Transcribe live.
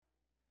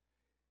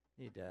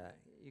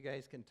You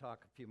guys can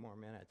talk a few more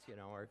minutes,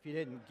 or if you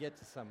didn't get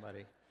to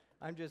somebody,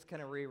 I'm just kind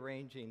of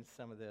rearranging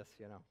some of this,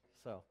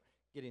 so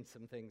getting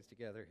some things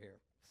together here.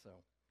 So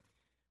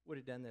would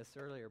have done this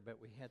earlier, but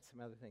we had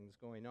some other things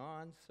going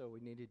on, so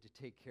we needed to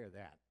take care of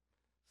that.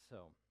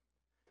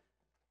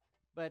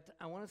 But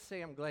I want to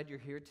say I'm glad you're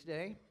here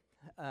today.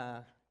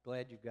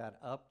 Glad you got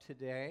up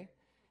today.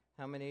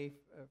 How many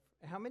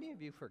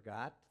of you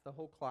forgot the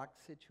whole clock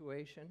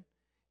situation?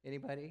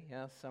 Anybody?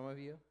 Yeah, some of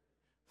you.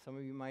 Some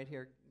of you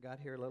got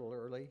here a little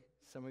early.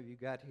 Some of you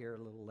got here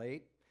a little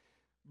late.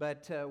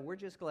 But we're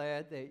just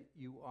glad that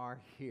you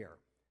are here.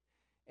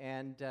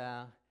 And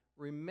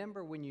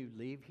remember, when you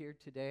leave here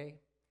today,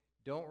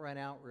 don't run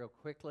out real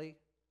quickly.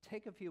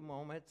 Take a few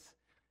moments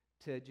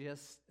to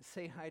just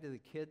say hi to the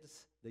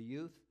kids, the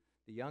youth,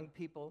 the young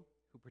people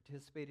who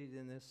participated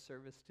in this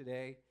service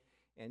today,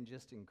 and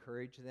just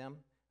encourage them.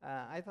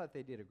 I thought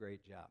they did a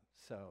great job.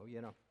 So,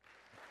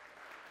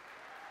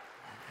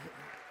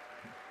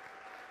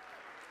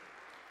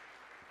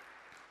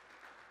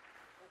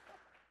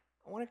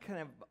 I want to kind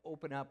of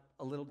open up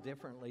a little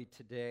differently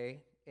today,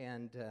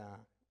 and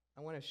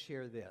I want to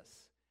share this.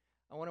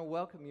 I want to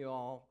welcome you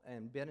all,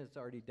 and Ben has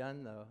already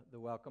done the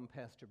welcome,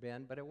 Pastor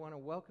Ben, but I want to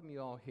welcome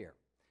you all here.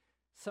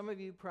 Some of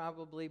you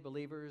probably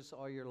believers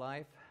all your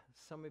life.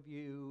 Some of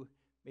you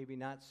maybe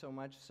not so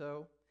much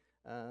so.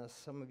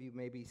 Some of you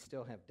maybe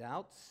still have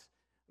doubts.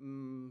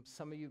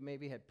 Some of you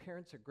maybe had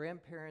parents or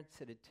grandparents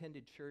that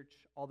attended church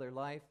all their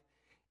life,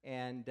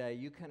 and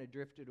you kind of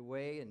drifted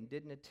away and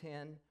didn't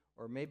attend.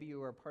 Or maybe you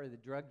were a part of the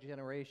drug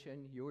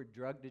generation. You were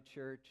drugged to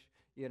church,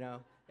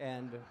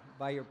 and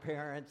by your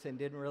parents and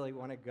didn't really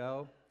want to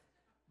go.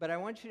 But I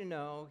want you to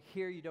know,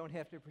 here you don't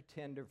have to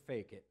pretend or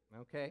fake it,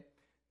 okay?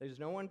 There's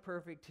no one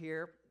perfect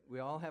here. We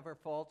all have our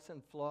faults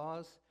and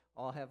flaws,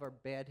 all have our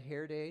bad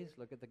hair days.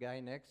 Look at the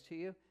guy next to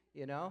you,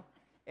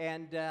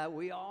 And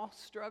we all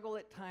struggle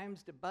at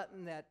times to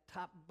button that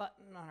top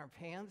button on our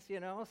pants,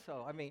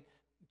 So,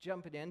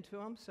 jumping into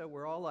them, so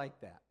we're all like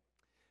that.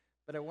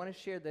 But I want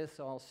to share this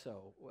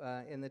also.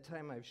 In the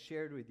time I've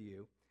shared with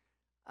you,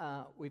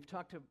 we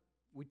talk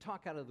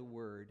out of the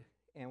Word,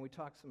 and we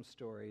talk some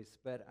stories,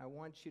 but I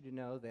want you to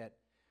know that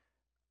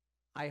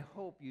I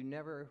hope you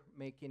never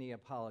make any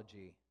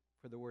apology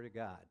for the Word of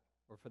God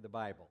or for the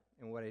Bible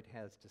and what it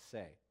has to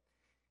say,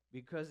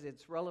 because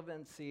its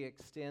relevancy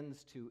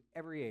extends to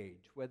every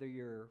age, whether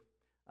you're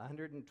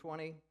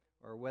 120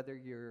 or whether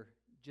you're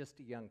just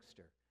a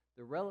youngster.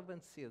 The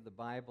relevancy of the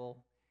Bible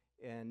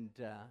and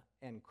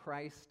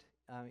Christ,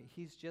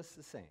 he's just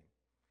the same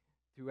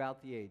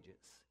throughout the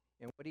ages.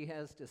 And what he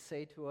has to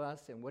say to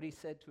us and what he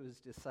said to his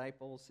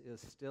disciples is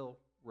still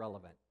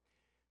relevant.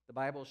 The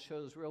Bible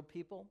shows real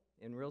people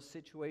in real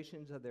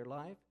situations of their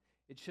life.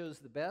 It shows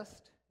the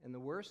best and the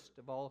worst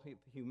of all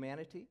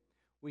humanity.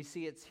 We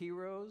see its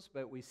heroes,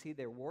 but we see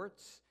their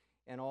warts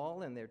and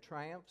all, and their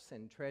triumphs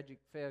and tragic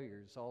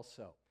failures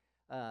also.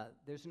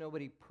 There's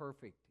nobody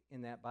perfect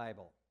in that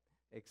Bible,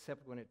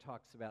 except when it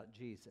talks about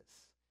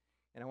Jesus.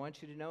 And I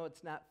want you to know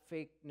it's not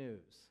fake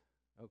news,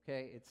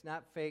 okay? It's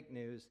not fake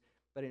news,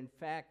 but in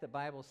fact, the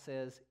Bible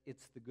says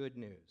it's the good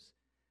news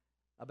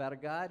about a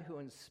God who,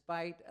 in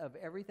spite of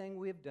everything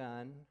we've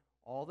done,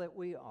 all that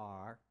we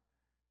are,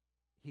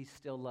 he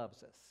still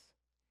loves us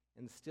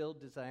and still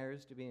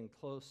desires to be in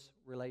close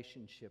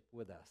relationship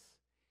with us.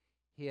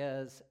 He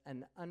has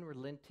an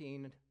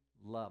unrelenting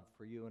love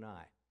for you and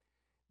I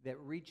that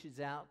reaches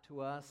out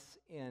to us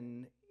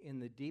in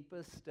the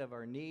deepest of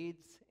our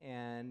needs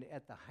and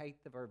at the height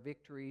of our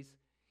victories.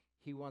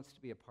 He wants to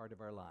be a part of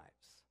our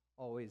lives,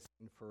 always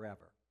and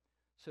forever.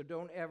 So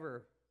don't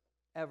ever,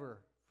 ever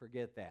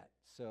forget that.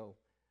 So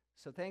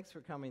thanks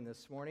for coming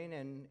this morning.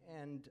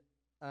 And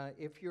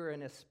if you're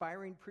an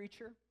aspiring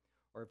preacher,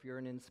 or if you're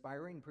an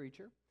inspiring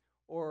preacher,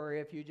 or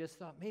if you just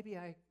thought, maybe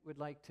I would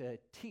like to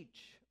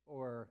teach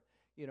or,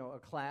 a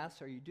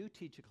class, or you do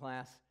teach a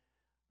class,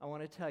 I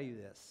want to tell you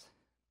this.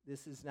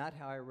 This is not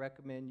how I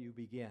recommend you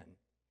begin,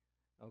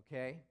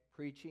 okay?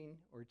 Preaching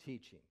or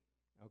teaching,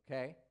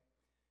 okay?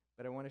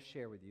 But I want to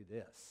share with you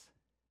this.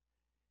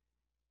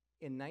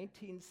 In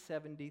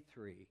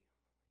 1973,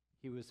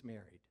 he was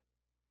married.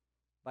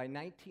 By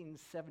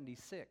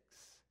 1976,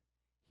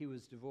 he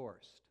was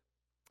divorced.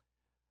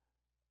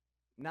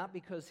 Not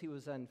because he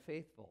was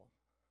unfaithful,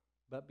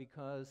 but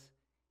because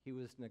he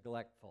was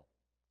neglectful.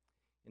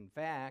 In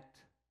fact,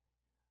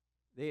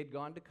 they had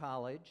gone to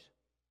college,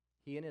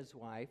 he and his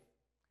wife,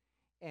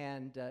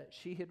 and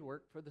she had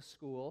worked for the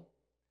school,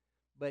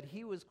 but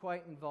he was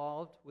quite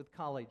involved with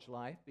college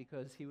life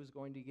because he was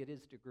going to get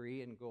his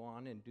degree and go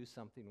on and do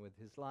something with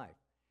his life.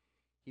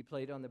 He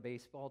played on the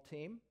baseball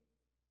team.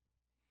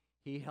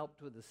 He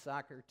helped with the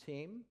soccer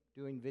team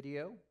doing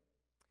video.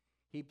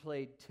 He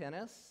played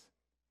tennis.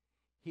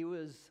 He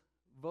was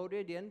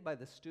voted in by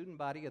the student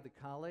body of the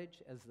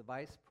college as the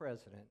vice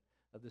president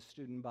of the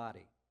student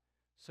body.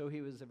 So he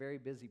was a very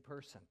busy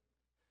person.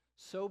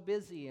 So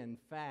busy, in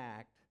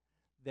fact,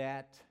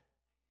 that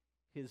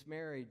his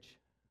marriage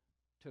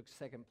took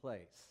second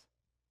place.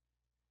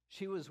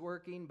 She was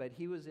working, but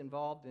he was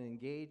involved and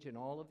engaged in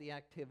all of the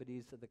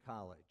activities of the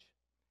college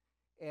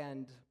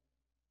and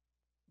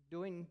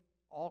doing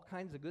all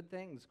kinds of good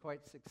things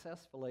quite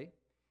successfully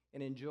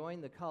and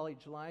enjoying the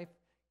college life,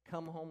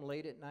 come home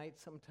late at night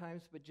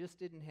sometimes, but just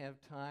didn't have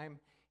time.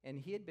 And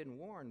he had been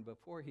warned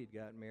before he'd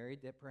got married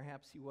that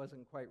perhaps he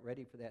wasn't quite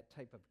ready for that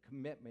type of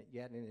commitment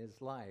yet in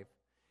his life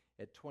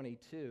at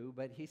 22.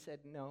 But he said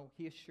no,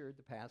 he assured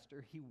the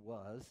pastor he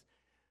was.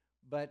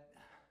 But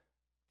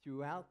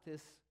throughout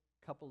this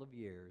couple of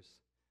years,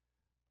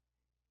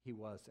 he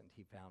wasn't,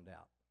 he found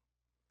out.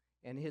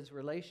 And his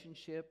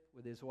relationship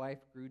with his wife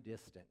grew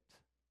distant.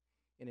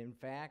 And in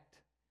fact,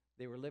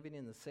 they were living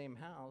in the same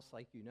house,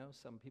 like you know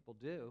some people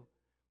do,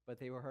 but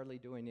they were hardly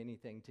doing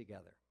anything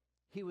together.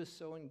 He was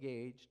so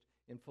engaged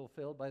and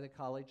fulfilled by the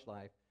college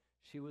life.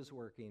 She was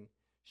working.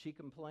 She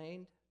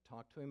complained,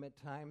 talked to him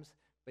at times,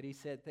 but he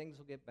said things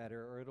will get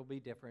better or it'll be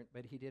different,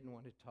 but he didn't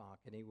want to talk,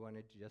 and he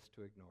wanted just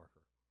to ignore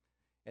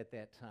her at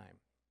that time.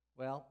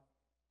 Well,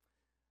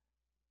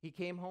 he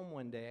came home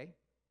one day,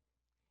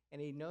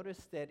 and he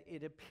noticed that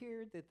it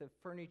appeared that the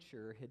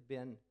furniture had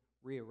been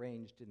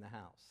rearranged in the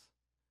house.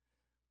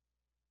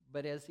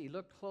 But as he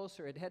looked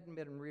closer, it hadn't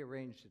been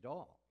rearranged at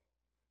all.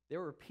 There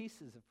were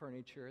pieces of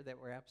furniture that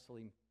were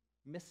absolutely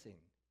missing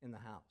in the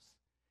house.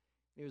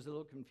 He was a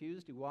little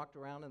confused. He walked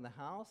around in the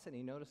house, and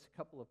he noticed a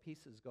couple of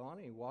pieces gone,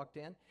 and he walked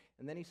in,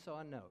 and then he saw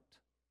a note.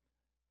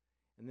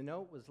 And the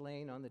note was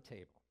laying on the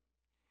table.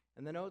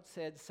 And the note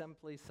said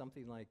simply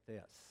something like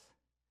this: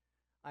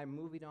 I'm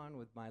moving on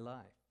with my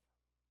life,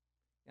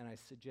 and I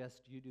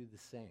suggest you do the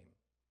same.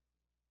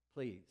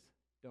 Please,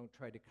 don't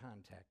try to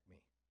contact me.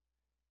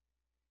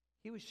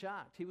 He was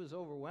shocked. He was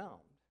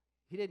overwhelmed.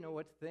 He didn't know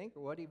what to think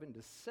or what even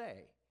to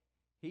say.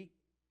 He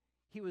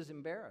was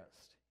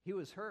embarrassed. He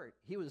was hurt.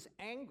 He was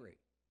angry.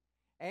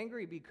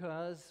 Angry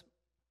because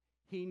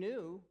he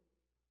knew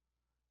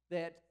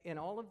that in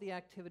all of the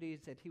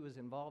activities that he was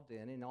involved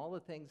in all the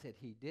things that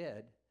he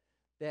did,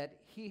 that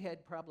he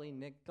had probably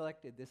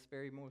neglected this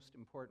very most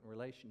important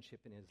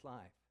relationship in his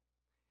life.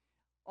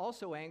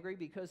 Also angry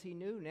because he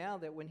knew now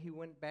that when he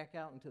went back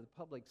out into the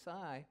public's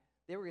eye,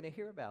 they were going to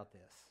hear about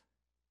this.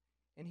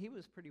 And he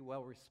was pretty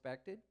well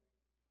respected.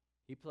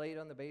 He played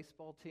on the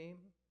baseball team.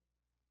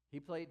 He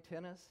played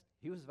tennis.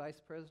 He was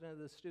vice president of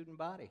the student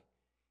body.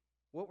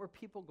 What were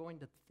people going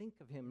to think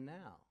of him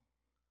now?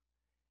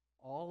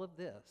 All of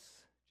this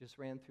just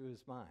ran through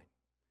his mind.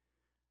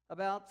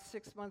 About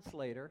 6 months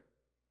later,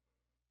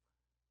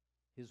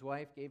 his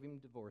wife gave him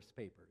divorce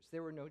papers.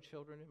 There were no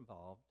children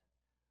involved.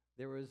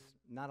 There was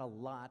not a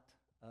lot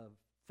of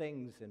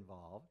things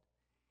involved.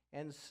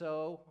 And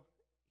so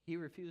he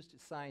refused to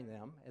sign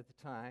them at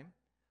the time,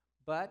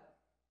 but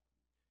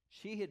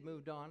she had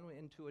moved on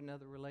into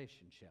another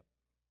relationship.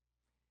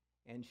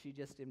 And she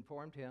just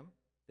informed him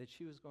that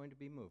she was going to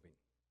be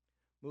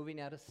moving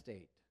out of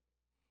state,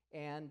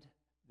 and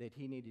that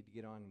he needed to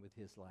get on with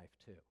his life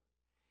too.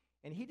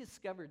 And he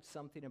discovered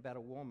something about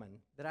a woman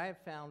that I have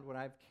found when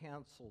I've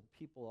counseled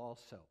people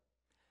also,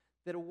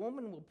 that a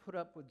woman will put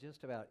up with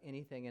just about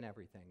anything and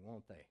everything,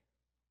 won't they?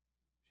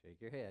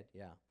 Shake your head,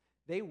 yeah.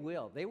 They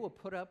will. They will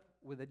put up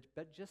with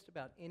just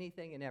about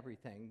anything and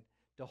everything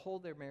to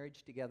hold their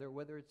marriage together,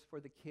 whether it's for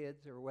the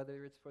kids or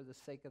whether it's for the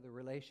sake of the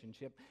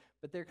relationship.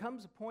 But there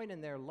comes a point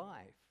in their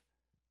life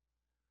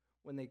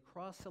when they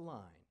cross a line.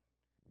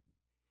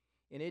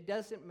 And it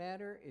doesn't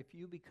matter if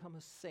you become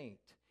a saint.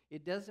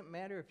 It doesn't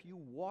matter if you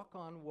walk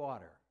on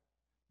water.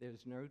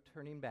 There's no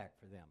turning back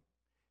for them,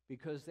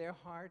 because their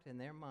heart and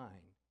their mind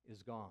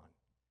is gone,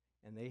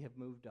 and they have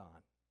moved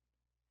on.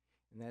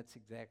 And that's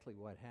exactly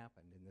what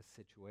happened in this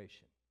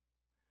situation.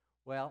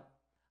 Well,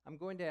 I'm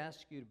going to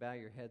ask you to bow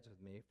your heads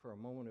with me for a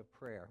moment of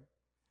prayer,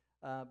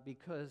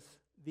 because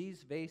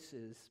these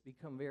vases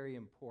become very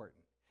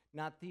important.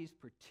 Not these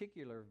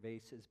particular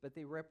vases, but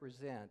they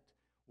represent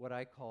what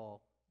I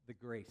call the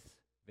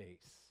Grace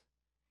Vase.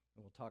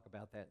 And we'll talk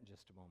about that in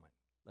just a moment.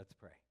 Let's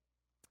pray.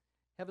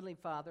 Heavenly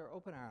Father,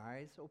 open our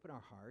eyes, open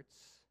our hearts,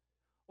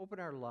 open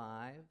our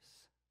lives,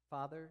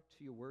 Father,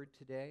 to your word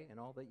today and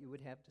all that you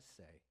would have to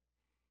say.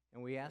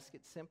 And we ask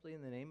it simply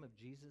in the name of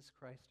Jesus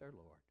Christ our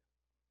Lord.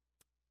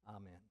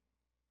 Amen.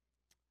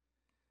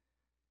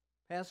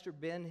 Pastor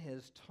Ben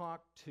has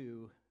talked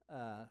to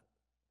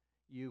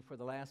you for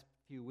the last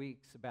few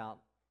weeks about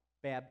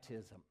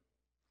baptism.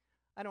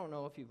 I don't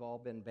know if you've all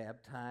been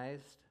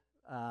baptized.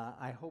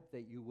 I hope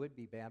that you would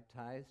be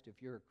baptized.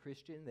 If you're a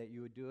Christian, that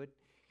you would do it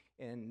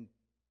in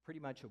pretty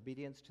much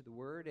obedience to the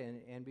word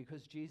and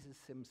because Jesus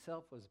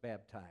himself was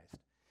baptized.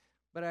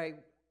 But I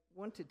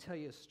want to tell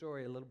you a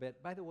story a little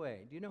bit. By the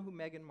way, do you know who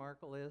Meghan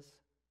Markle is?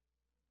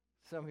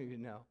 Some of you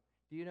know.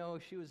 Do you know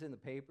she was in the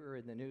paper or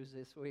in the news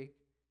this week?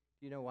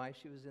 Do you know why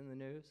she was in the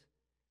news?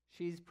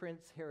 She's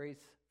Prince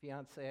Harry's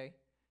fiancée.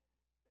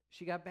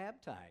 She got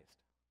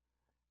baptized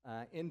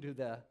into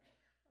the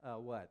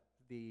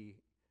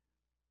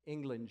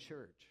England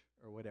church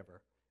or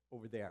whatever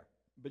over there.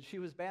 But she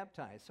was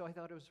baptized, so I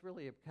thought it was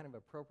really kind of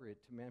appropriate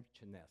to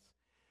mention this.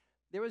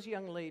 There was a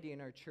young lady in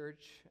our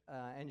church,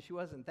 and she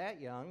wasn't that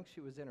young.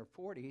 She was in her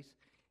 40s,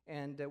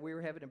 And we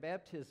were having a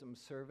baptism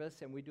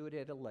service, and we do it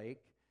at a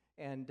lake.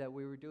 And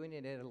we were doing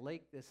it at a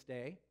lake this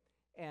day.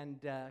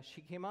 And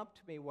she came up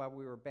to me while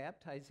we were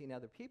baptizing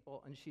other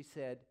people, and she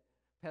said,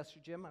 Pastor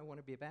Jim, I want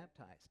to be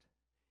baptized.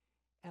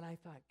 And I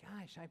thought,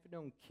 gosh, I've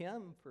known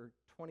Kim for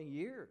 20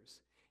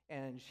 years,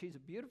 and she's a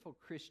beautiful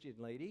Christian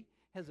lady,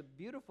 has a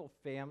beautiful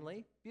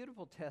family,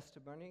 beautiful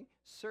testimony,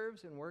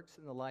 serves and works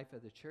in the life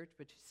of the church,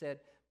 but she said,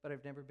 but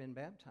I've never been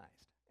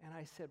baptized. And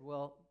I said,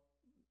 well,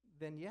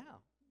 then yeah,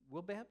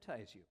 we'll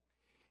baptize you.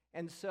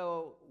 And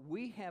so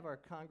we have our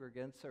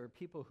congregants, or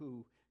people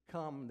who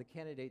come, the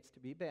candidates to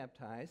be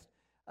baptized,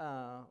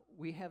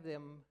 we have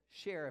them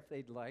share, if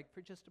they'd like,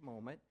 for just a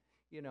moment,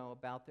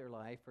 about their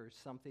life or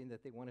something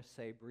that they want to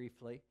say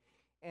briefly.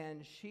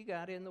 And she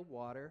got in the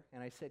water,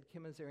 and I said,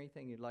 Kim, is there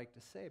anything you'd like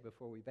to say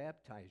before we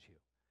baptize you?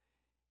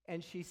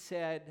 And she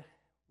said,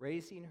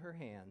 raising her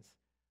hands,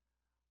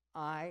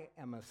 I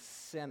am a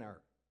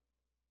sinner,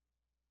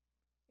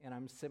 and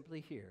I'm simply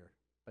here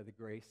by the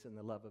grace and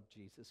the love of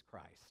Jesus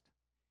Christ.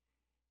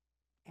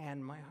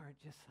 And my heart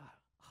just thought,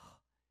 oh,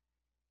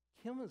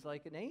 Kim is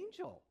like an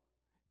angel.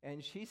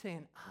 And she's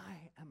saying,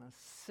 I am a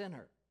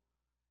sinner.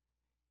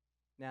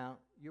 Now,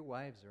 your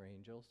wives are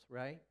angels,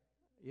 right?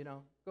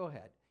 Go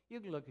ahead. You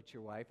can look at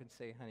your wife and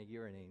say, honey,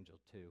 you're an angel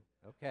too,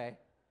 okay?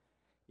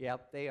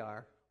 Yep, they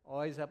are.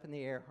 Always up in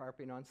the air,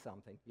 harping on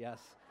something, yes.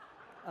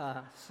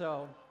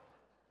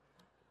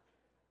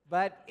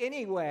 But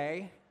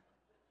anyway,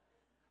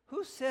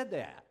 who said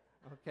that,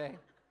 okay?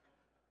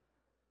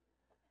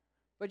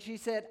 But she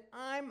said,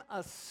 I'm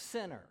a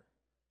sinner.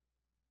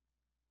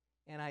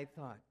 And I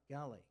thought,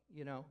 golly,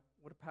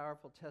 what a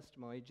powerful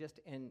testimony.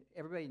 And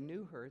everybody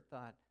knew her,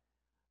 thought,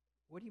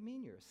 what do you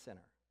mean you're a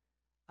sinner?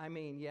 I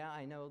mean, yeah,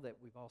 I know that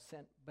we've all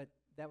sinned, but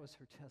that was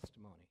her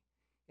testimony.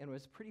 And it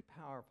was pretty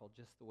powerful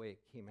just the way it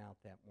came out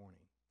that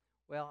morning.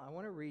 Well, I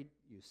want to read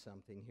you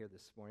something here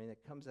this morning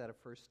that comes out of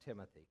 1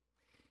 Timothy.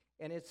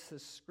 And it's the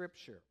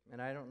scripture.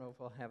 And I don't know if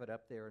I'll have it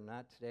up there or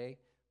not today,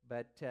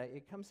 but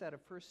it comes out of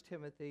 1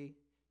 Timothy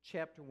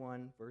chapter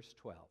 1, verse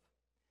 12.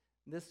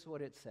 And this is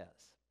what it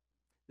says.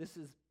 This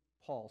is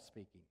Paul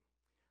speaking.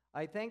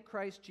 I thank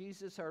Christ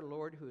Jesus our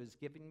Lord, who has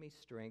given me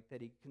strength,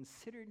 that he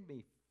considered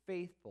me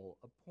faithful,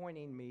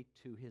 appointing me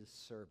to his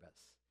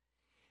service.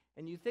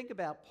 And you think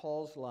about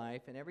Paul's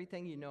life and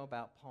everything you know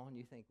about Paul, and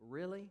you think,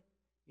 really?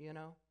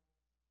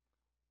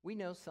 We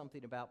know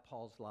something about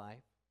Paul's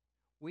life.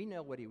 We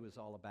know what he was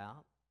all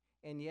about.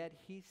 And yet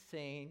he's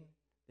saying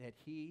that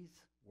he's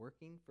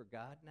working for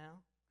God now?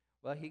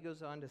 Well, he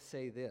goes on to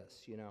say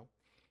this,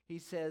 He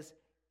says,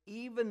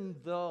 even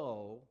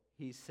though,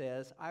 he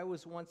says, I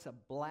was once a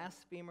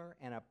blasphemer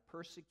and a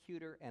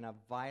persecutor and a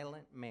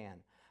violent man,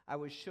 I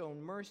was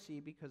shown mercy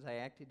because I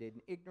acted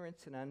in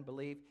ignorance and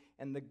unbelief,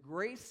 and the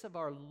grace of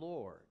our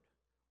Lord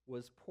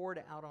was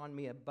poured out on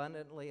me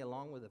abundantly,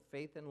 along with the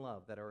faith and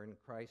love that are in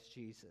Christ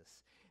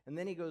Jesus. And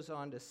then he goes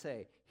on to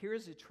say,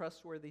 here's a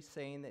trustworthy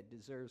saying that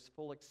deserves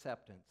full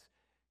acceptance.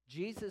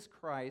 Jesus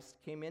Christ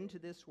came into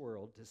this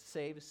world to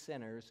save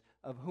sinners,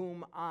 of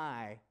whom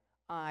I,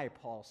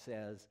 Paul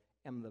says,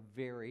 am the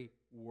very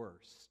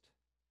worst.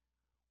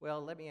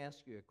 Well, let me ask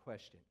you a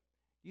question.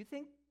 Do you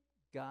think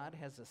God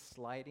has a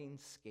sliding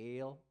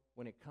scale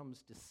when it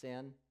comes to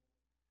sin?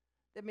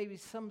 That maybe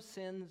some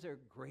sins are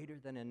greater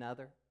than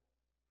another?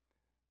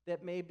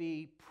 That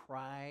maybe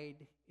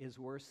pride is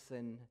worse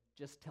than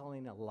just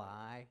telling a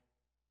lie?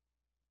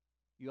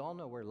 You all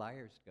know where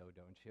liars go,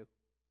 don't you?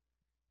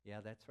 Yeah,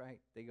 that's right.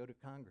 They go to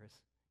Congress.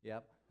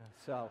 Yep.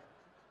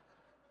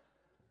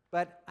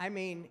 But I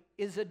mean,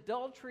 is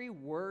adultery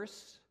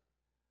worse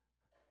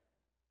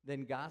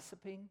than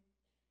gossiping?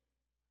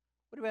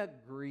 What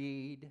about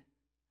greed?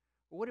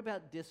 What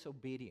about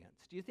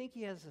disobedience? Do you think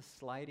he has a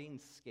sliding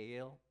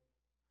scale?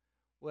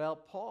 Well,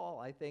 Paul,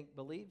 I think,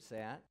 believes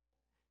that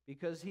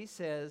because he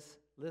says,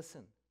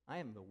 listen, I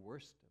am the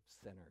worst of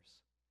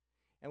sinners.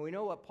 And we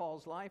know what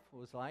Paul's life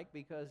was like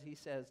because he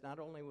says, not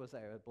only was I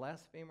a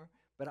blasphemer,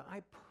 but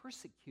I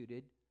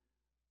persecuted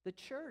the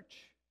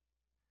church.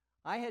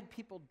 I had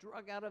people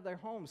drug out of their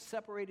homes,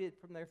 separated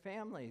from their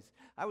families.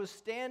 I was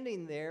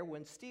standing there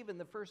when Stephen,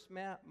 the first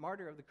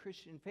martyr of the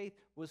Christian faith,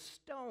 was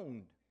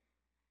stoned.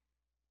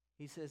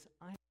 He says,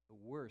 I'm the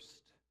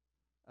worst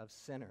of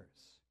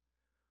sinners.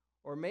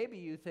 Or maybe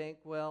you think,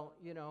 well,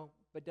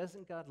 but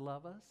doesn't God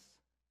love us?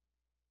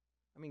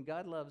 I mean,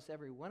 God loves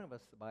every one of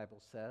us, the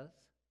Bible says.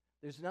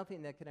 There's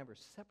nothing that can ever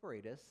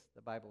separate us,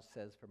 the Bible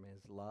says, from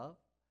his love.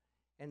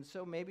 And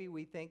so maybe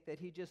we think that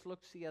he just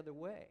looks the other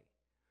way.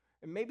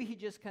 And maybe he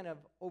just kind of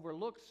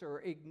overlooks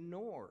or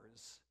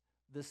ignores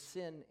the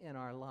sin in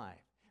our life.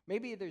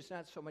 Maybe there's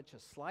not so much a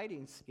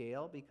sliding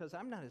scale because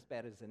I'm not as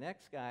bad as the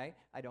next guy,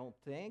 I don't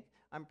think.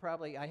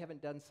 I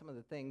haven't done some of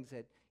the things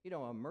that,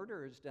 a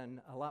murderer has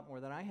done a lot more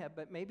than I have,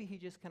 but maybe he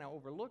just kind of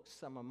overlooks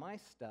some of my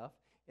stuff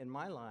in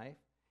my life.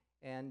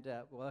 And,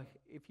 well,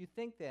 if you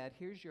think that,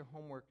 here's your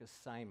homework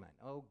assignment.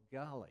 Oh,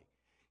 golly.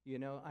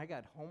 I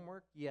got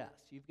homework? Yes,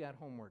 you've got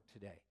homework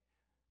today.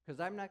 Because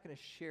I'm not going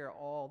to share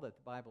all that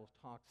the Bible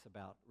talks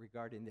about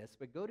regarding this,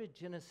 but go to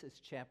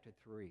Genesis chapter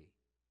 3.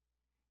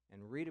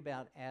 and read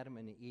about Adam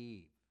and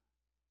Eve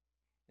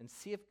and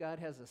see if God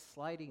has a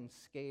sliding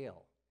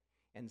scale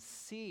and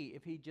see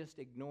if he just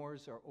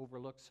ignores or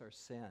overlooks our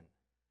sin.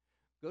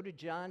 Go to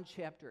John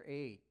chapter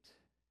 8,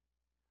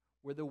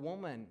 where the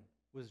woman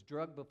was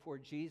drugged before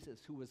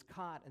Jesus, who was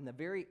caught in the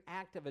very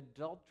act of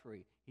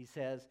adultery, he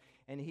says,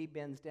 and he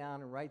bends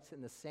down and writes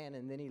in the sand,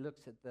 and then he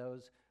looks at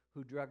those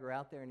who drug her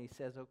out there, and he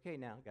says, okay,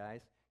 now,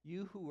 guys,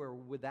 you who are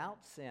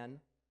without sin,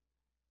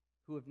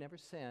 who have never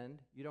sinned,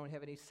 you don't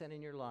have any sin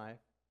in your life,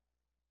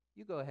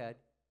 you go ahead,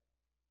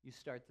 you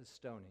start the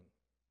stoning.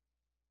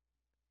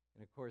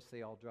 And, of course,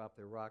 they all drop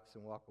their rocks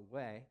and walk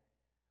away.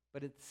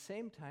 But at the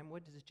same time,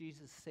 what does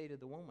Jesus say to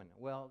the woman?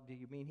 Well, do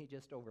you mean he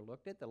just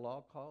overlooked it? The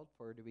law called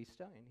for her to be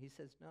stoned. He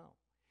says no.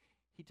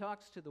 He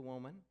talks to the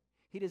woman.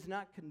 He does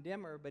not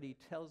condemn her, but he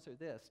tells her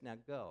this, now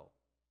go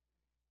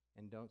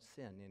and don't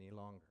sin any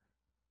longer.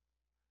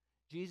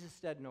 Jesus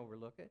doesn't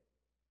overlook it.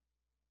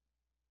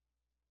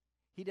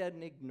 He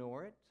doesn't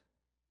ignore it.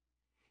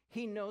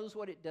 He knows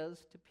what it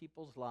does to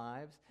people's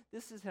lives.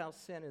 This is how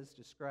sin is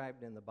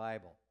described in the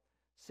Bible.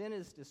 Sin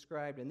is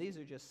described, and these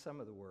are just some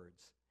of the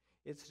words.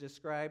 It's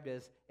described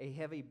as a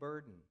heavy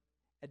burden,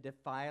 a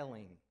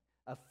defiling,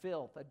 a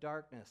filth, a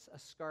darkness, a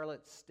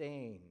scarlet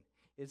stain.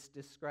 It's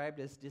described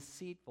as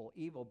deceitful,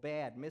 evil,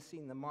 bad,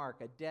 missing the mark,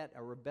 a debt,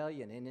 a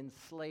rebellion, and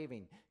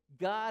enslaving.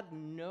 God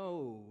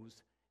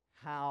knows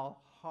how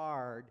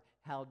hard,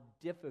 how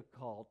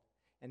difficult,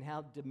 and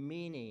how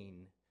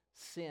demeaning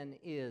sin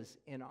is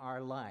in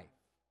our life.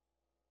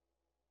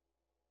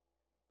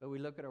 But we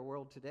look at our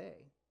world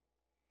today,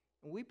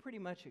 and we pretty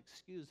much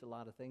excuse a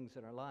lot of things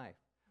in our life.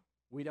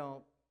 We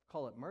don't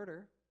call it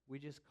murder. We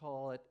just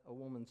call it a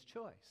woman's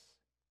choice,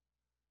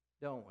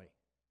 don't we?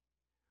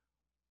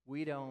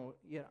 We don't,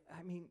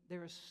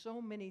 there are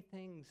so many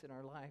things in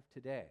our life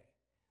today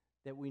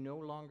that we no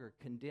longer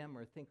condemn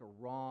or think are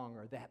wrong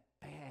or that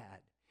bad,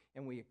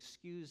 and we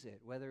excuse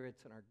it, whether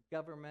it's in our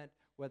government,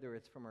 whether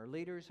it's from our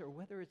leaders, or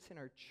whether it's in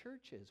our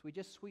churches. We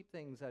just sweep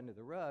things under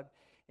the rug,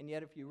 and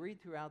yet if you read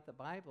throughout the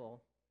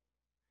Bible,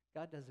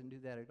 God doesn't do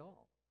that at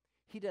all.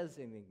 He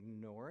doesn't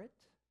ignore it.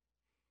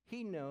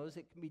 He knows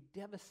it can be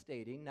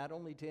devastating, not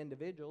only to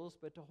individuals,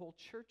 but to whole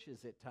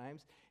churches at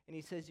times. And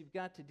he says, you've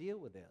got to deal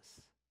with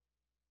this.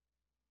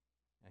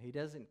 Now, he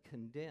doesn't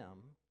condemn.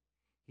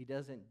 He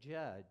doesn't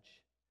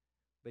judge.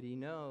 But he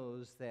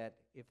knows that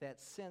if that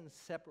sin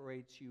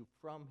separates you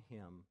from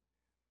him,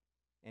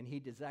 and he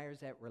desires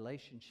that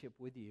relationship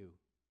with you,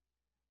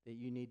 that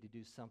you need to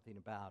do something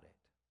about it.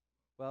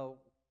 Well,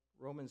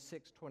 Romans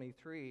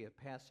 6:23, a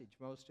passage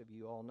most of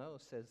you all know,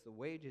 says the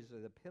wages or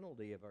the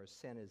penalty of our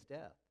sin is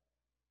death.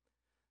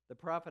 The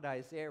prophet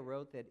Isaiah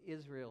wrote that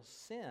Israel's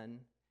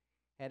sin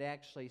had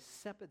actually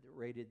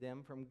separated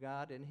them from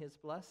God and his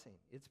blessing.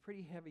 It's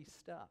pretty heavy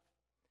stuff,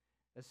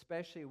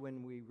 especially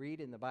when we read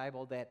in the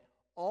Bible that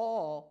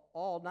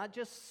all, not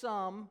just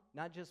some,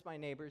 not just my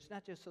neighbors,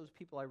 not just those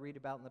people I read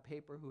about in the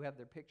paper who have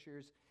their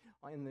pictures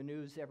in the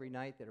news every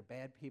night that are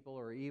bad people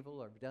or evil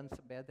or have done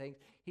some bad things.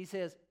 He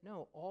says,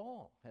 no,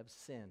 all have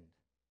sinned.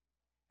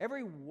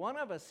 Every one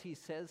of us, he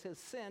says, has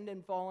sinned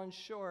and fallen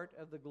short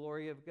of the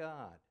glory of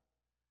God.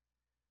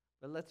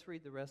 But let's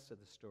read the rest of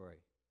the story,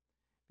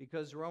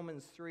 because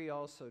Romans 3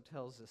 also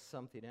tells us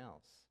something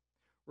else.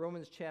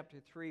 Romans chapter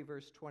 3,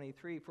 verse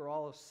 23, for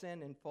all have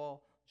sinned and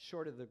fall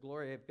short of the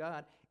glory of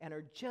God, and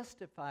are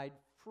justified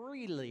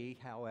freely,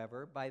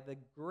 however, by the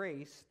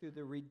grace through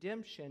the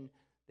redemption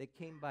that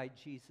came by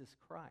Jesus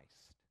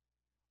Christ.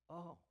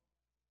 Oh,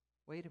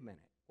 wait a minute.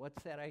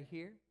 What's that I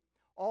hear?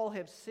 All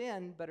have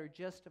sinned but are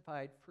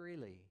justified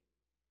freely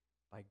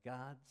by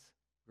God's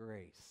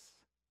grace.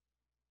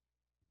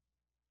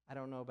 I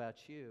don't know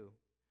about you,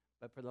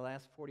 but for the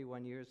last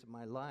 41 years of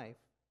my life,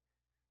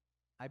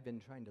 I've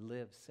been trying to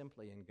live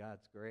simply in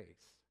God's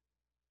grace.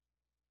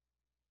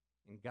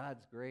 And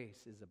God's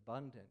grace is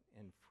abundant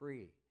and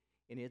free,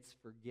 and it's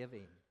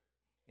forgiving,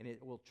 and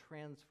it will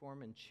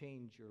transform and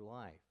change your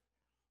life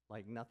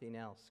like nothing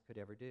else could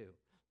ever do.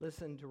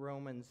 Listen to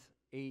Romans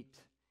 8.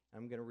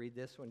 I'm going to read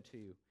this one to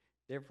you.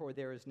 Therefore,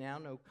 there is now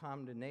no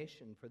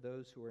condemnation for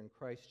those who are in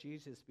Christ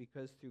Jesus,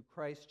 because through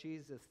Christ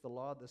Jesus, the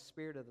law of the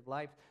Spirit of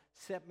life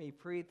set me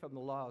free from the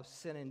law of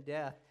sin and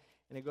death.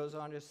 And it goes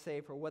on to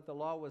say, for what the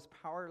law was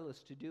powerless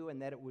to do,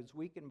 and that it was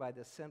weakened by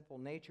the sinful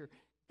nature,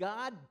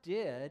 God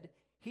did.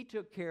 He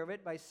took care of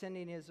it by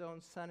sending his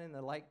own Son in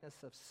the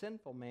likeness of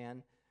sinful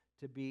man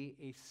to be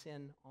a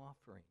sin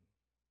offering.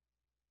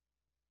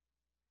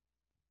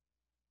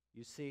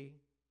 You see,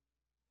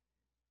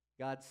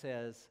 God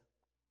says,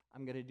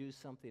 I'm going to do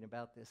something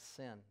about this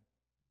sin.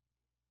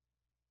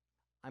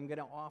 I'm going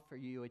to offer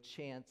you a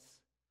chance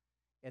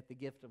at the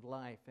gift of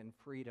life and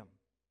freedom.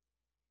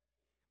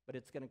 But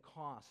it's going to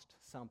cost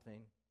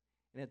something,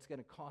 and it's going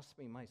to cost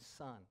me my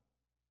son.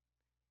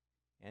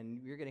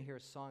 And you're going to hear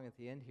a song at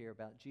the end here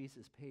about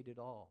Jesus paid it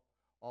all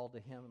to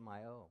him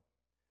I owe.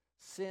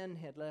 Sin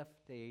had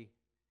left a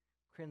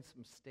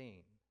crimson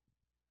stain,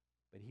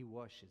 but he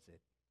washes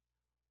it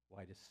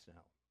white as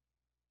snow.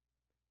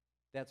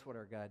 That's what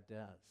our God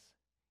does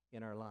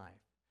in our life.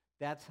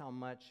 That's how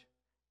much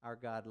our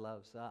God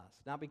loves us.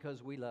 Not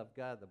because we love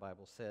God, the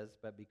Bible says,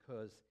 but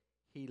because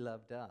he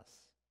loved us.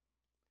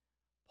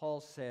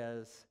 Paul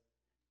says,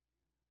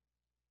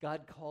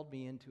 God called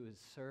me into his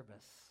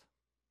service,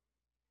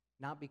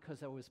 not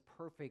because I was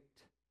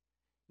perfect,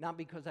 not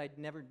because I'd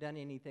never done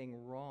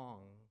anything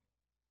wrong.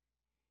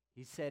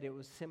 He said it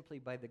was simply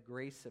by the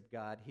grace of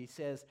God. He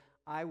says,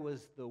 I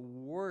was the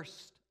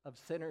worst of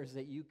sinners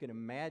that you can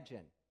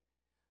imagine.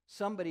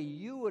 Somebody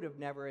you would have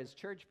never, as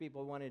church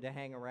people, wanted to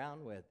hang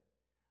around with.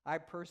 I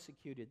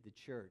persecuted the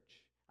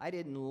church. I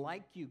didn't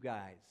like you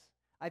guys.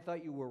 I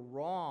thought you were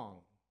wrong.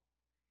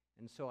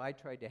 And so I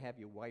tried to have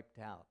you wiped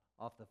out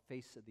off the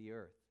face of the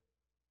earth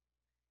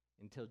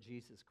until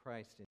Jesus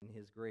Christ in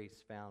his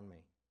grace found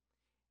me.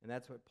 And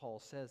that's what Paul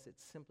says.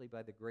 It's simply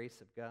by the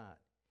grace of God.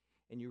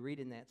 And you read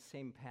in that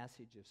same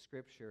passage of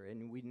Scripture,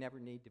 and we never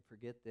need to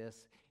forget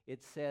this,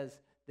 it says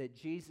that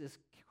Jesus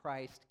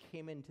Christ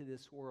came into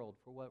this world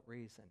for what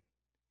reason?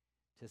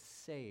 To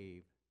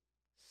save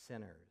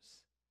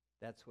sinners.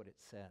 That's what it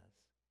says.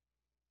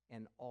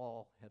 And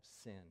all have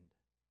sinned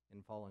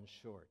and fallen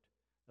short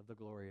of the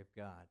glory of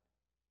God.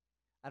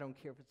 I don't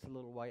care if it's a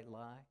little white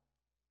lie.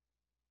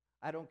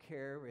 I don't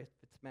care if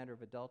it's a matter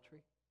of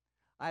adultery.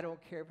 I don't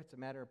care if it's a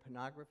matter of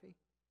pornography.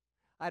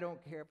 I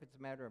don't care if it's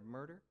a matter of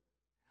murder.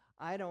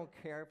 I don't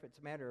care if it's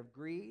a matter of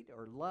greed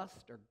or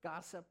lust or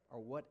gossip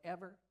or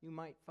whatever you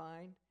might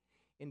find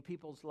in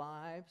people's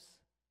lives.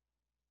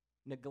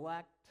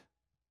 Neglect,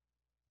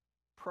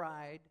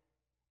 pride,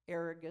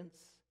 arrogance,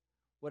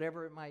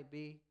 whatever it might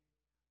be.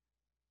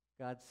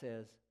 God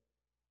says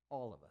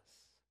all of us,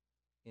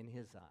 in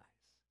his eyes,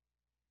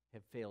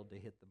 have failed to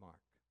hit the mark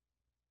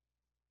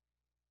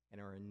and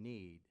are in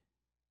need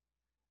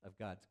of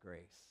God's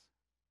grace.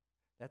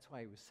 That's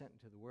why he was sent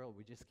into the world.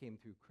 We just came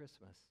through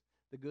Christmas.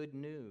 The good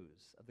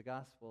news of the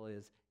gospel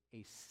is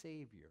a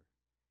Savior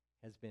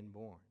has been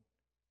born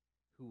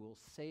who will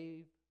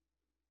save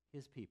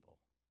his people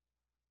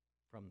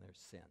from their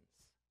sins.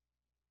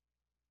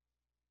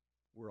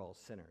 We're all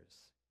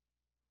sinners,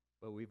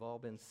 but we've all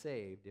been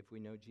saved if we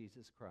know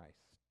Jesus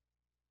Christ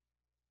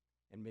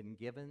and been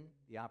given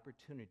the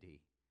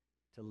opportunity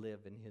to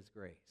live in his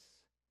grace.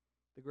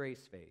 The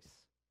Grace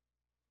Vase.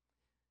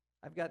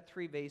 I've got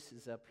 3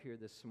 vases up here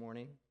this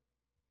morning,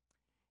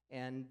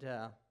 and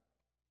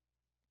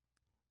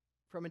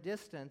from a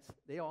distance,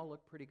 they all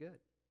look pretty good.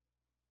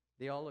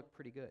 They all look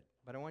pretty good,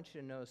 but I want you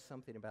to know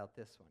something about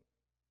this one.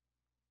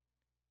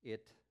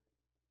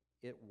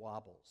 It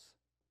wobbles.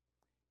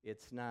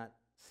 It's not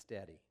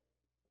steady,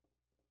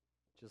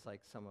 just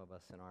like some of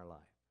us in our life.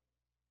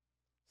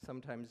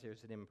 Sometimes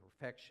there's an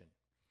imperfection,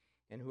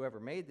 and whoever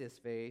made this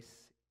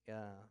vase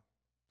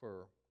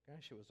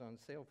it was on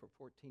sale for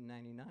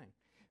 $14.99.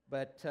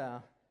 But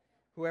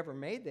whoever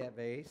made that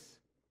vase,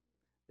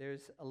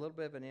 there's a little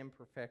bit of an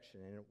imperfection,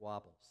 and it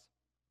wobbles.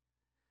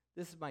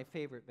 This is my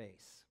favorite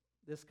vase.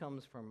 This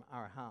comes from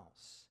our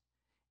house.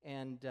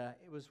 And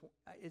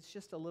it's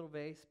just a little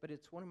vase, but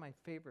it's one of my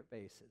favorite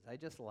vases. I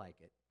just like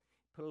it.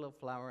 Put a little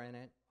flower in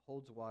it,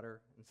 holds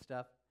water and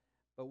stuff.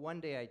 But one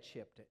day I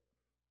chipped it.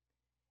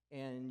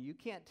 And you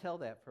can't tell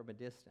that from a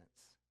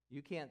distance.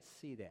 You can't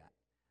see that.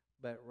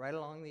 But right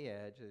along the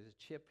edge, there's a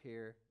chip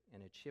here,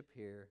 and a chip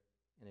here,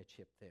 and a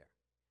chip there.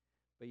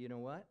 But you know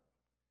what?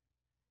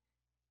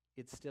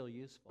 It's still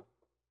useful,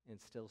 and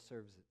it still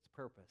serves its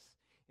purpose.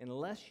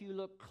 Unless you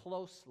look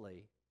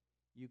closely,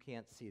 you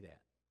can't see that.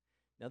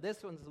 Now,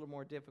 this one's a little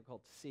more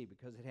difficult to see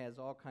because it has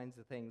all kinds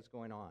of things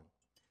going on.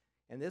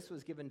 And this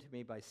was given to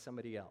me by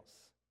somebody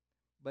else.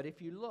 But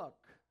if you look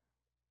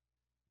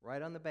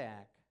right on the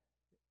back,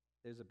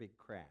 there's a big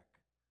crack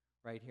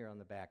right here on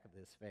the back of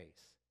this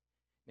vase.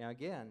 Now,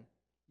 again,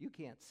 you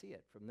can't see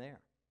it from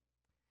there.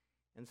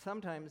 And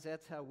sometimes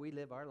that's how we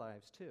live our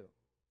lives, too.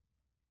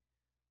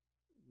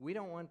 We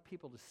don't want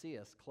people to see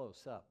us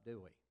close up,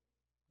 do we?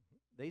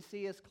 They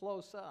see us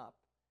close up,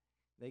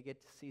 they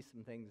get to see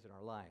some things in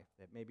our life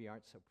that maybe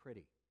aren't so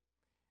pretty.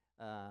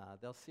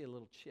 They'll see a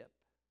little chip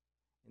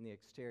in the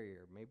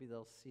exterior. Maybe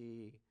they'll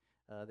see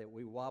that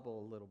we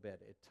wobble a little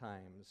bit at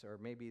times, or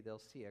maybe they'll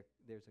see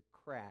there's a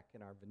crack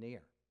in our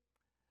veneer.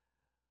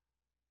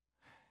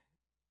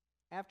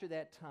 After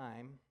that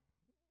time,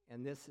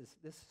 and this is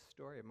the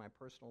story of my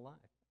personal life.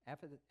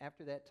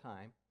 After that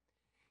time,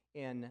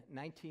 in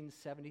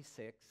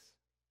 1976,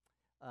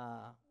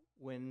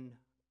 when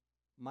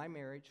my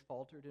marriage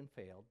faltered and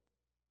failed,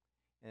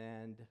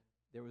 and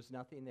there was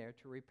nothing there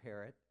to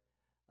repair it,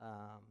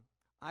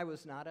 I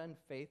was not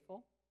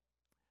unfaithful.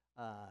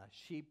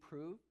 She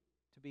proved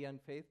to be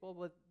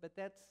unfaithful, but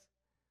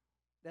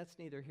that's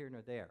neither here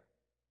nor there.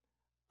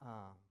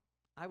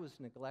 I was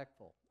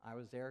neglectful. I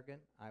was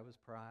arrogant. I was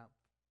proud.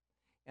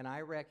 And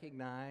I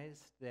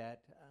recognized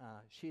that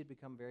she had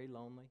become very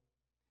lonely.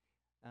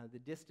 The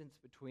distance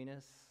between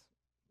us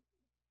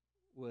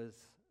was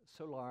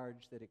so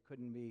large that it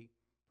couldn't be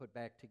put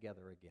back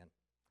together again.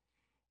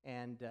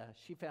 And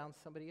she found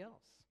somebody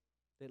else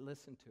that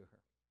listened to her,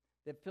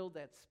 that filled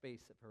that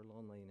space of her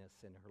loneliness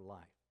in her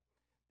life,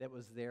 that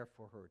was there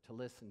for her, to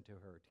listen to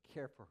her, to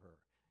care for her,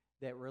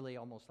 that really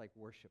almost like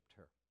worshiped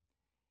her.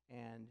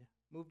 and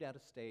moved out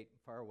of state,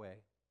 far away,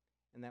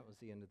 and that was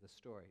the end of the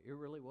story. It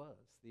really was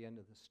the end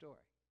of the story.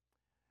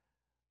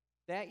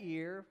 That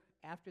year,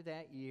 after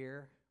that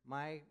year,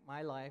 my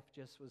life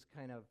just was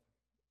kind of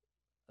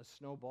a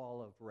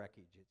snowball of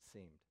wreckage, it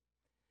seemed.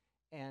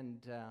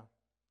 And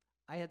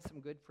I had some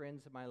good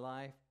friends in my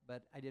life,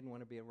 but I didn't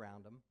want to be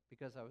around them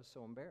because I was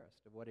so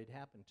embarrassed of what had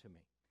happened to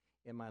me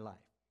in my life.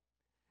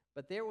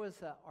 But there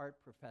was an art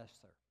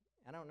professor.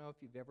 I don't know if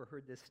you've ever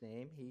heard this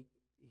name.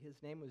 His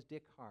name was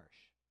Dick Harsh.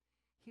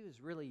 He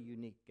was really a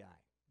unique guy.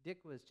 Dick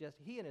was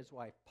he and his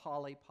wife,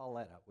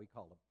 Pauletta, we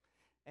called him.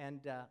 And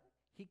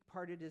he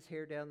parted his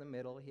hair down the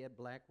middle. He had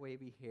black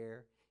wavy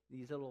hair,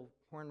 these little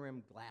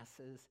horn-rimmed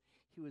glasses.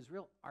 He was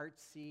real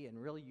artsy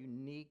and real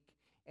unique.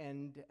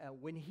 And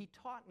when he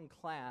taught in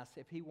class,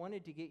 if he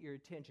wanted to get your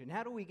attention,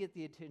 how do we get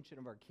the attention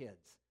of our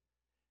kids?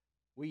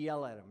 We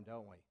yell at them,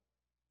 don't we?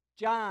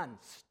 John,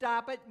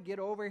 stop it and get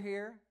over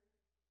here.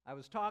 I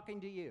was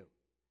talking to you.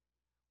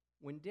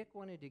 When Dick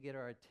wanted to get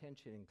our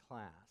attention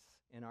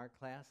in our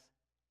class,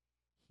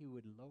 he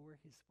would lower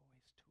his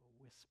voice to a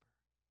whisper,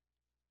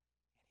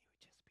 and he would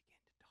just begin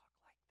to talk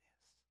like this.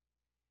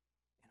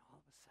 And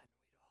all of a sudden,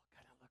 we'd all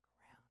kind of look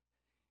around,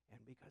 and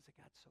because it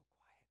got so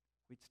quiet,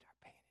 we'd start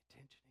paying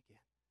attention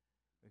again.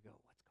 We'd go,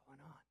 what's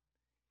going on?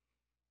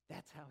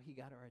 That's how he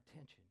got our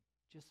attention,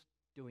 just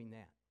doing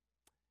that.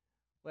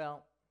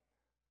 Well,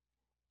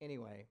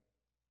 anyway,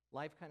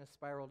 life kind of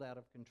spiraled out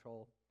of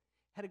control.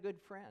 Had a good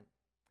friend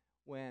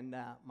when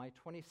my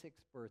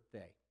 26th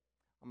birthday.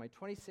 On my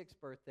 26th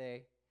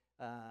birthday,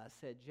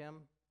 said, Jim,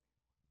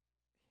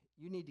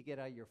 you need to get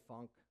out of your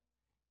funk.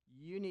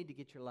 You need to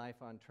get your life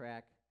on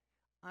track.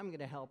 I'm going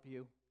to help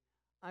you.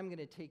 I'm going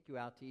to take you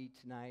out to eat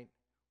tonight.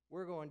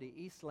 We're going to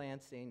East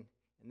Lansing,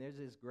 and there's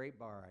this great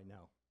bar I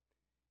know,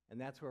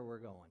 and that's where we're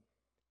going.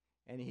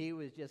 And he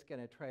was just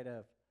going to try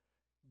to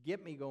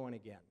get me going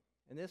again.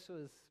 And this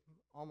was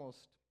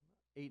almost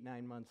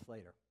 8-9 months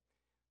later.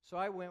 So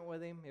I went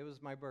with him. It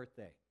was my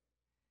birthday.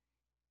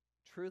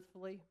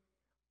 Truthfully,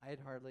 I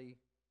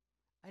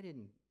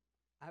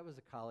was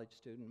a college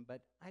student,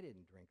 but I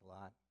didn't drink a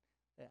lot.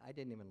 I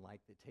didn't even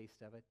like the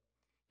taste of it.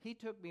 He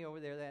took me over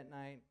there that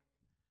night,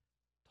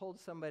 told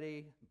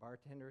somebody,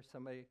 bartender,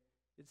 somebody,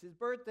 it's his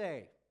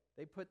birthday.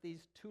 They put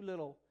these two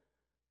little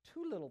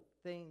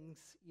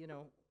things,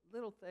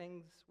 little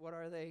things. What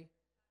are they?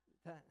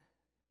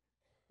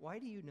 Why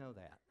do you know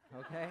that?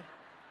 Okay?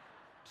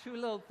 Two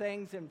little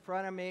things in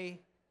front of me,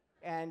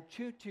 and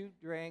toot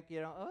drink,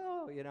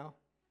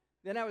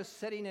 Then I was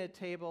sitting at a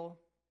table,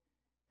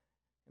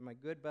 and my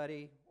good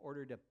buddy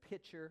ordered a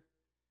pitcher.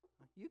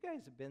 You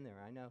guys have been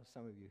there. I know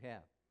some of you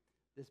have.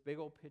 This big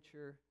old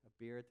pitcher of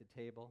beer at the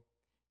table,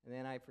 and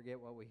then I forget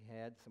what we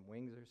had, some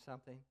wings or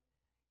something,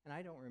 and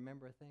I don't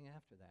remember a thing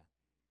after that.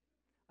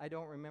 I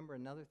don't remember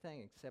another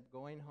thing except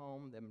going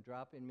home, them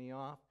dropping me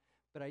off,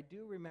 but I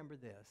do remember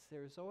this.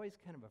 There's always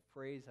kind of a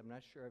phrase, I'm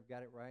not sure I've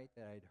got it right,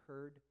 that I'd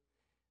heard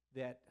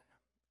that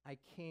I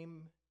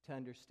came to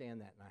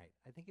understand that night.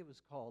 I think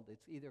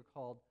it's either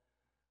called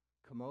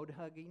commode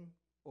hugging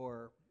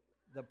or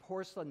the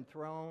porcelain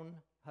throne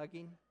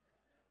hugging.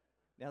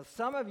 Now,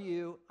 some of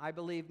you, I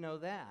believe, know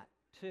that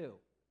too.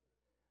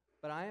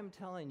 But I am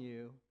telling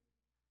you,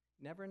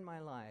 never in my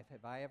life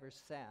have I ever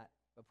sat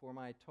before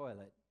my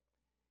toilet,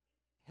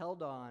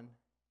 held on,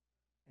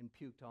 and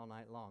puked all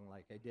night long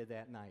like I did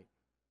that night.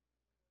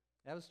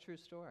 That was a true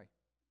story.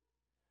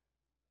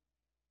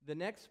 The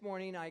next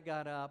morning I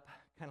got up,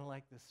 kind of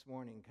like this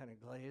morning, kind of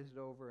glazed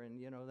over, and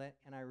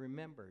and I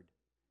remembered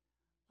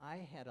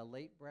I had a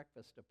late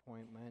breakfast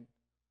appointment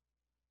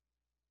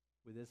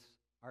with this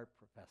art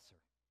professor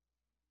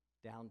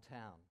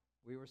downtown.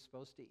 We were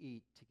supposed to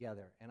eat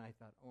together, and I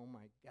thought, oh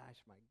my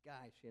gosh,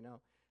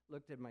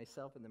 looked at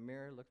myself in the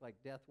mirror, looked like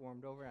death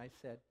warmed over, and I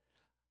said,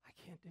 I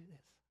can't do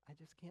this. I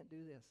just can't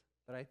do this.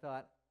 But I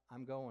thought,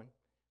 I'm going.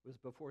 It was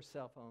before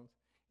cell phones.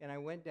 And I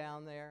went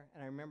down there,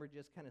 and I remember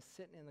just kind of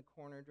sitting in the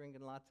corner,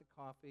 drinking lots of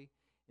coffee,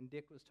 and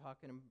Dick was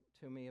talking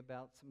to me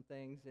about some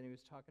things, and he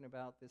was talking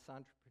about this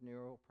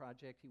entrepreneurial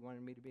project he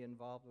wanted me to be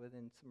involved with,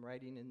 and some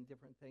writing and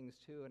different things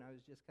too, and I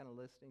was just kind of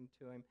listening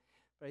to him.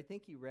 But I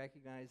think he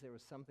recognized there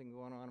was something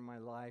going on in my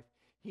life.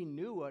 He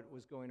knew what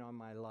was going on in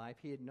my life.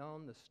 He had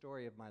known the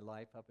story of my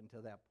life up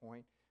until that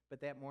point,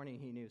 but that morning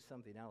he knew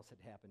something else had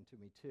happened to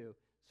me too.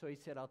 So he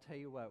said, I'll tell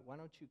you what, why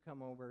don't you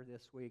come over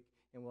this week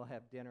and we'll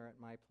have dinner at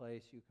my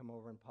place. You come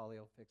over and Polly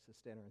will fix us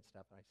dinner and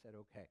stuff. And I said,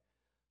 okay.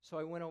 So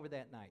I went over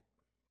that night.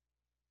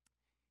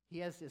 He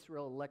has this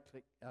real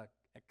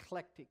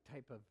eclectic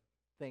type of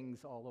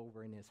things all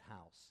over in his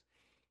house.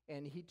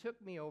 And he took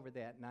me over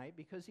that night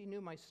because he knew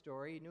my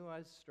story. He knew I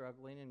was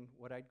struggling and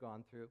what I'd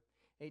gone through.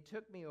 And he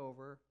took me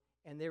over,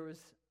 and there was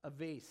a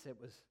vase that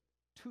was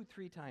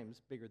 2-3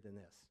 times bigger than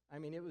this. I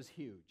mean, it was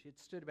huge. It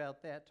stood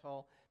about that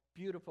tall.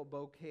 Beautiful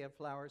bouquet of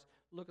flowers,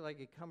 looked like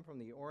it come from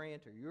the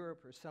Orient or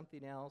Europe or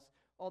something else.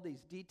 All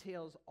these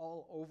details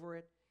all over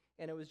it,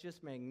 and it was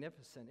just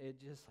magnificent. It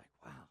just like,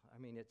 wow, I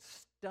mean,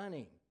 it's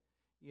stunning,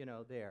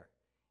 there.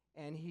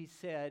 And he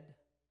said,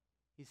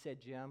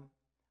 Jim,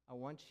 I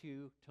want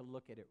you to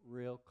look at it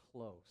real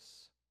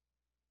close.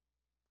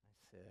 I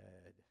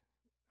said,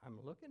 I'm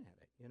looking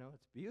at it. You know,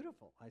 it's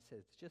beautiful. I said,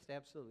 it's just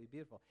absolutely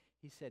beautiful.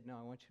 He said, no,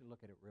 I want you to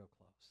look at it real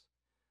close.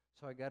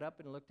 So I got up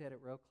and looked at it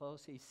real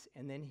close,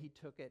 and then he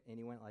took it and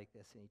he went like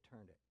this and he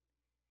turned it.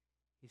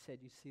 He said,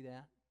 you see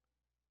that?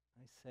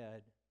 I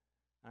said,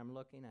 I'm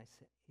looking.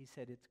 He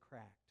said, it's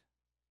cracked.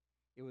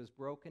 It was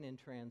broken in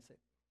transit.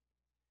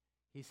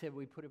 He said,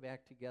 we put it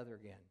back together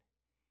again.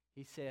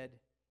 He said,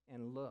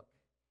 and look,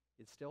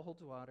 it still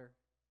holds water,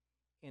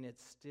 and it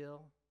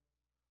still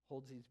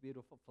holds these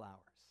beautiful flowers.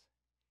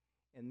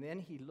 And then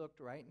he looked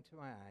right into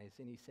my eyes,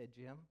 and he said,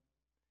 Jim,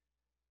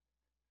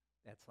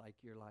 that's like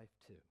your life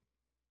too.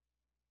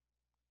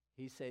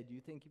 He said,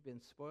 you think you've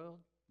been spoiled?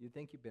 You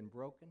think you've been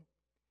broken?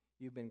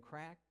 You've been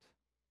cracked?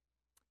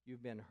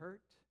 You've been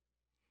hurt?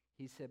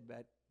 He said,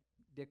 but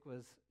Dick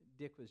was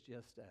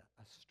just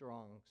a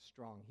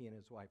strong, he and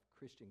his wife,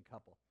 Christian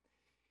couple.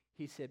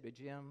 He said, but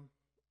Jim,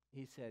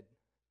 he said,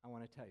 I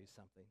want to tell you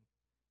something.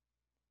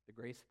 The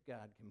grace of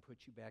God can put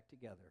you back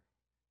together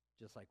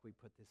just like we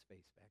put this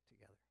vase back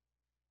together.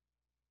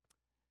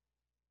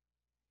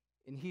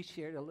 And he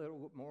shared a little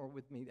bit more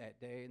with me that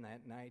day and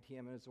that night,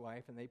 him and his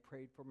wife, and they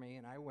prayed for me,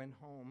 and I went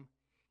home,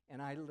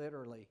 and I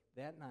literally,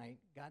 that night,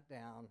 got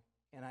down,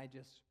 and I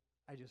just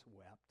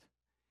wept.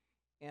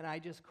 And I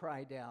just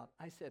cried out.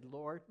 I said,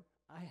 Lord,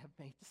 I have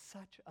made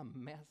such a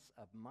mess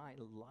of my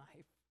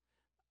life,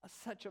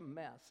 such a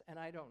mess, and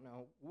I don't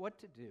know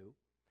what to do,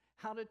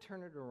 how to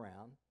turn it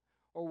around,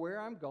 or where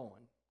I'm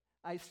going.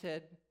 I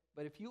said,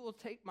 but if you will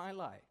take my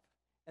life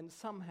and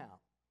somehow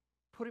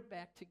put it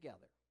back together,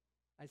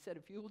 I said,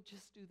 if you will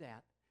just do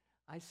that,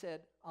 I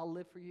said, I'll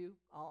live for you,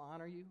 I'll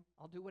honor you,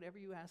 I'll do whatever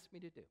you ask me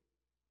to do.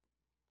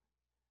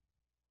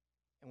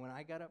 And when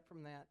I got up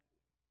from that,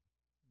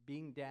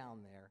 being down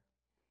there,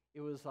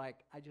 it was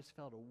like I just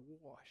felt a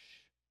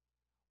wash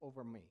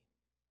over me.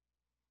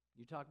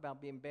 You talk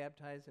about being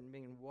baptized and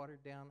being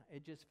watered down.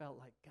 It just felt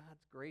like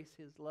God's grace,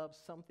 His love,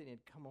 something had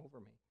come over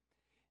me.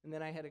 And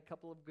then I had a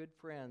couple of good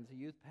friends, a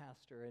youth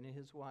pastor and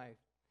his wife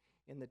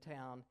in the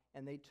town,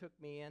 and they took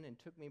me in and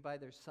took me by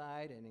their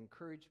side and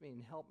encouraged me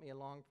and helped me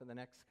along for the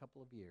next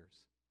couple of years.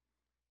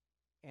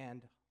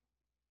 And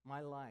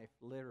my life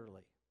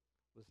literally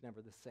was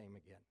never the same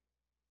again.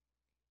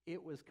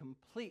 It was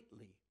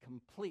completely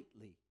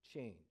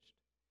changed.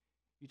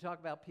 You talk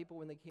about people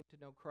when they came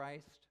to know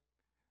Christ,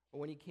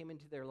 or when He came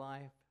into their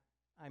life.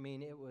 I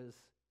mean, it was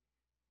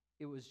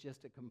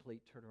just a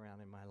complete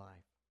turnaround in my life.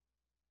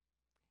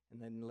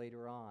 And then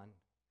later on,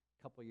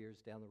 a couple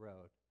years down the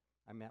road,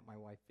 I met my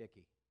wife,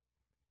 Vicki.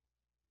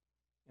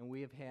 And we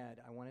have had,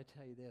 I want to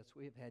tell you this,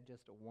 we have had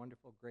just a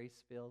wonderful,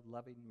 grace-filled,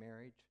 loving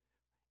marriage.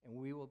 And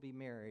we will be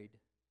married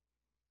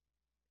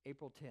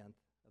April 10th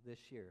of this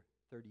year,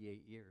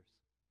 38 years.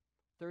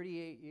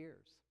 38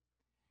 years.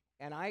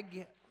 And I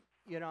get,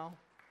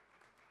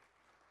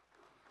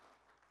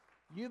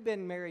 you've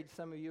been married,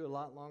 some of you, a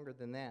lot longer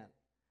than that.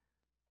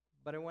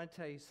 But I want to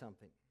tell you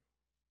something.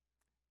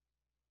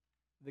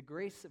 The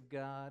grace of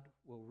God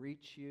will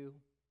reach you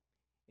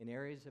in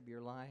areas of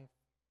your life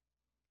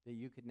that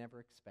you could never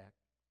expect.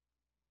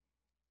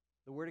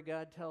 The Word of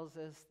God tells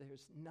us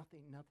there's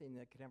nothing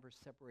that can ever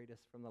separate us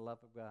from the love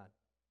of God.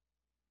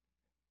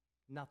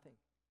 Nothing.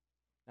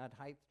 Not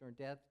height nor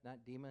depth,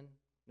 not demon,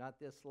 not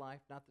this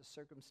life, not the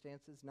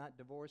circumstances, not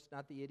divorce,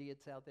 not the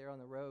idiots out there on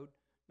the road,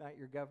 not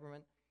your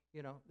government.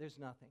 There's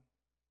nothing.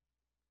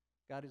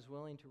 God is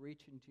willing to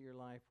reach into your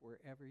life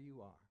wherever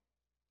you are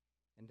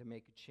and to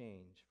make a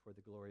change for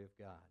the glory of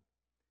God.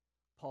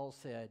 Paul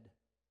said,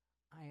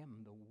 I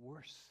am the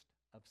worst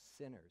of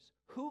sinners.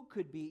 Who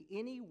could be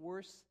any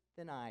worse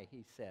than I,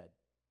 he said,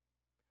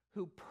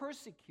 who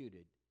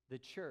persecuted the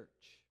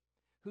church,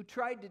 who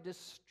tried to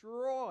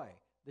destroy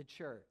the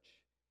church.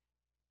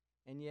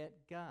 And yet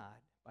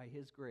God, by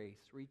His grace,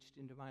 reached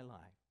into my life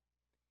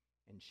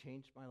and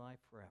changed my life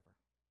forever.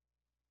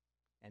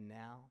 And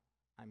now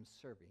I'm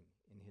serving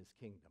in His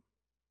kingdom.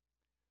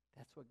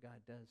 That's what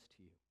God does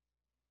to you.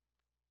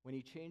 When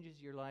He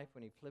changes your life,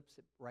 when He flips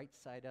it right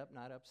side up,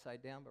 not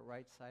upside down, but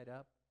right side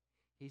up,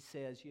 He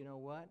says, you know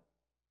what?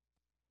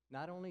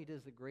 Not only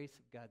does the grace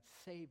of God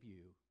save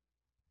you,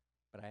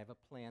 but I have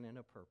a plan and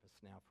a purpose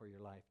now for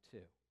your life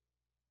too.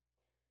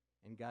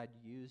 And God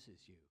uses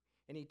you.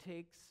 And He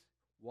takes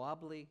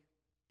wobbly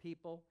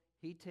people.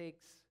 He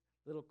takes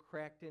little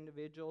cracked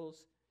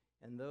individuals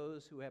and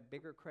those who have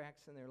bigger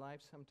cracks in their life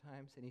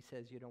sometimes, and He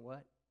says, you know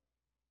what?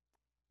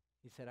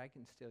 He said, I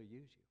can still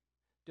use you.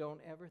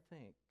 Don't ever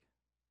think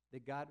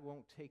that God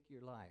won't take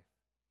your life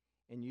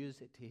and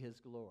use it to His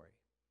glory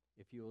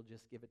if you will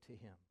just give it to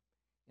Him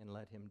and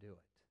let Him do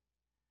it.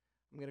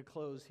 I'm going to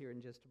close here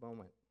in just a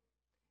moment.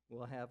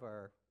 We'll have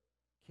our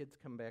kids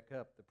come back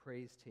up, the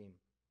praise team.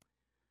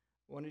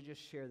 I want to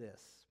just share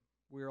this.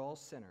 We're all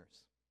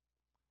sinners.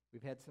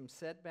 We've had some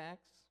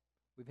setbacks.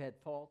 We've had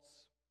faults.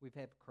 We've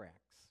had cracks.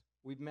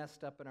 We've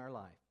messed up in our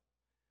life.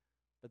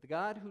 But the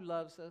God who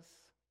loves us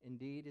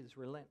indeed is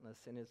relentless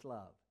in His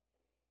love.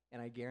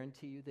 And I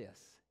guarantee you this,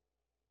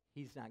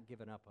 He's not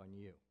given up on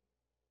you.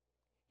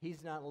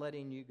 He's not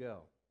letting you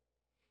go.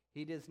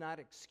 He does not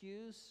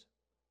excuse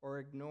or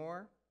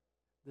ignore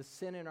the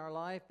sin in our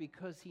life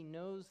because he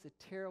knows the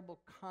terrible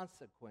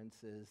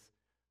consequences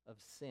of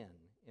sin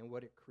and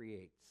what it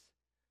creates.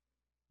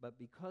 But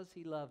because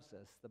he loves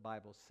us, the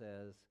Bible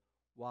says,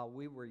 while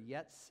we were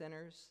yet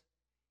sinners,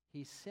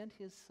 he sent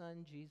his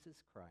Son,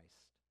 Jesus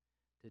Christ,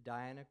 to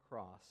die on a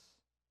cross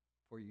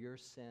for your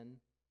sin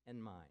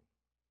and mine.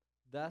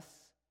 Thus,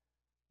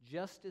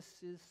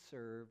 justice is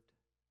served,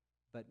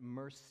 but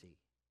mercy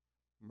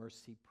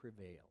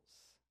prevails.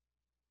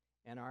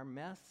 And our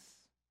mess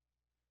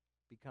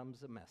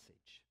becomes a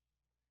message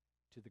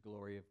to the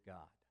glory of God.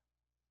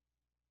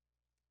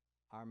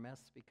 Our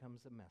mess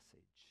becomes a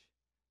message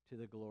to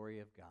the glory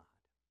of God.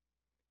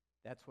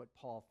 That's what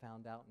Paul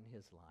found out in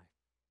his life.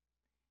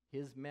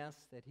 His mess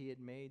that he had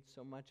made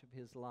so much of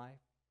his life,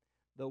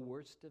 the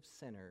worst of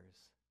sinners,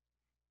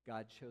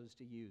 God chose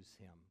to use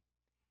him.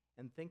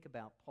 And think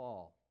about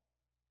Paul,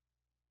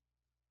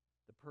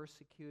 the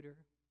persecutor,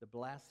 the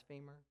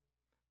blasphemer,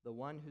 the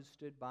one who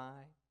stood by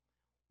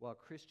while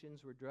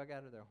Christians were drug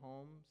out of their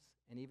homes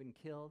and even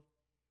killed.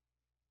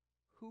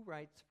 Who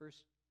writes 1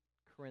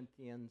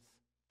 Corinthians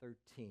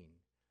 13,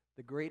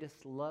 the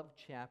greatest love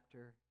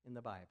chapter in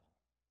the Bible?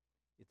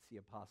 It's the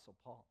Apostle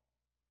Paul,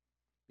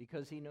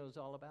 because he knows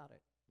all about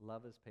it.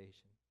 Love is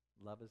patient,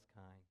 love is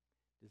kind,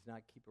 does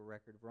not keep a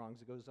record of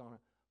wrongs. It goes on.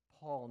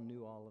 Paul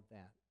knew all of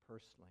that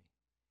personally,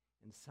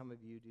 and some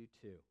of you do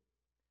too.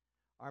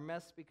 Our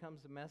mess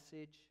becomes a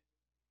message,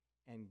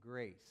 and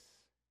grace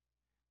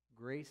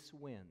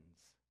wins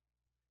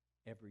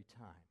every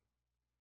time.